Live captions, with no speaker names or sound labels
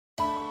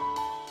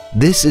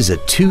This is a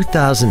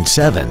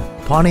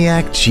 2007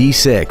 Pontiac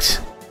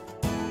G6.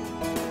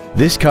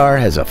 This car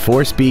has a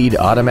 4-speed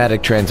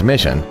automatic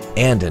transmission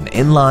and an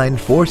inline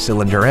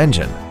 4-cylinder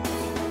engine.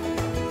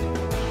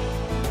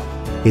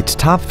 Its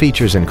top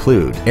features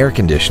include air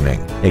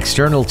conditioning,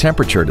 external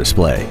temperature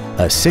display,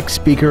 a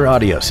 6-speaker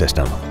audio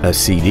system, a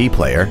CD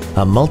player,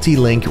 a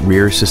multi-link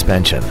rear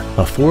suspension,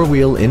 a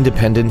 4-wheel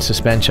independent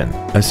suspension,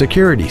 a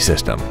security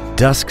system,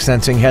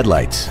 dusk-sensing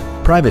headlights,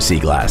 privacy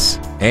glass,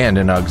 and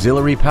an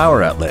auxiliary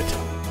power outlet.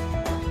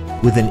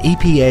 With an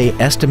EPA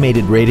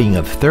estimated rating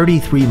of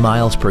 33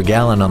 miles per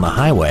gallon on the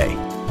highway,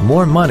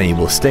 more money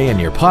will stay in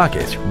your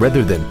pocket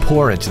rather than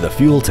pour into the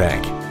fuel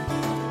tank.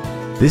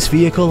 This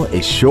vehicle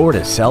is sure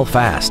to sell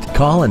fast.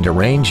 Call and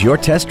arrange your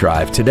test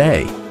drive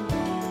today.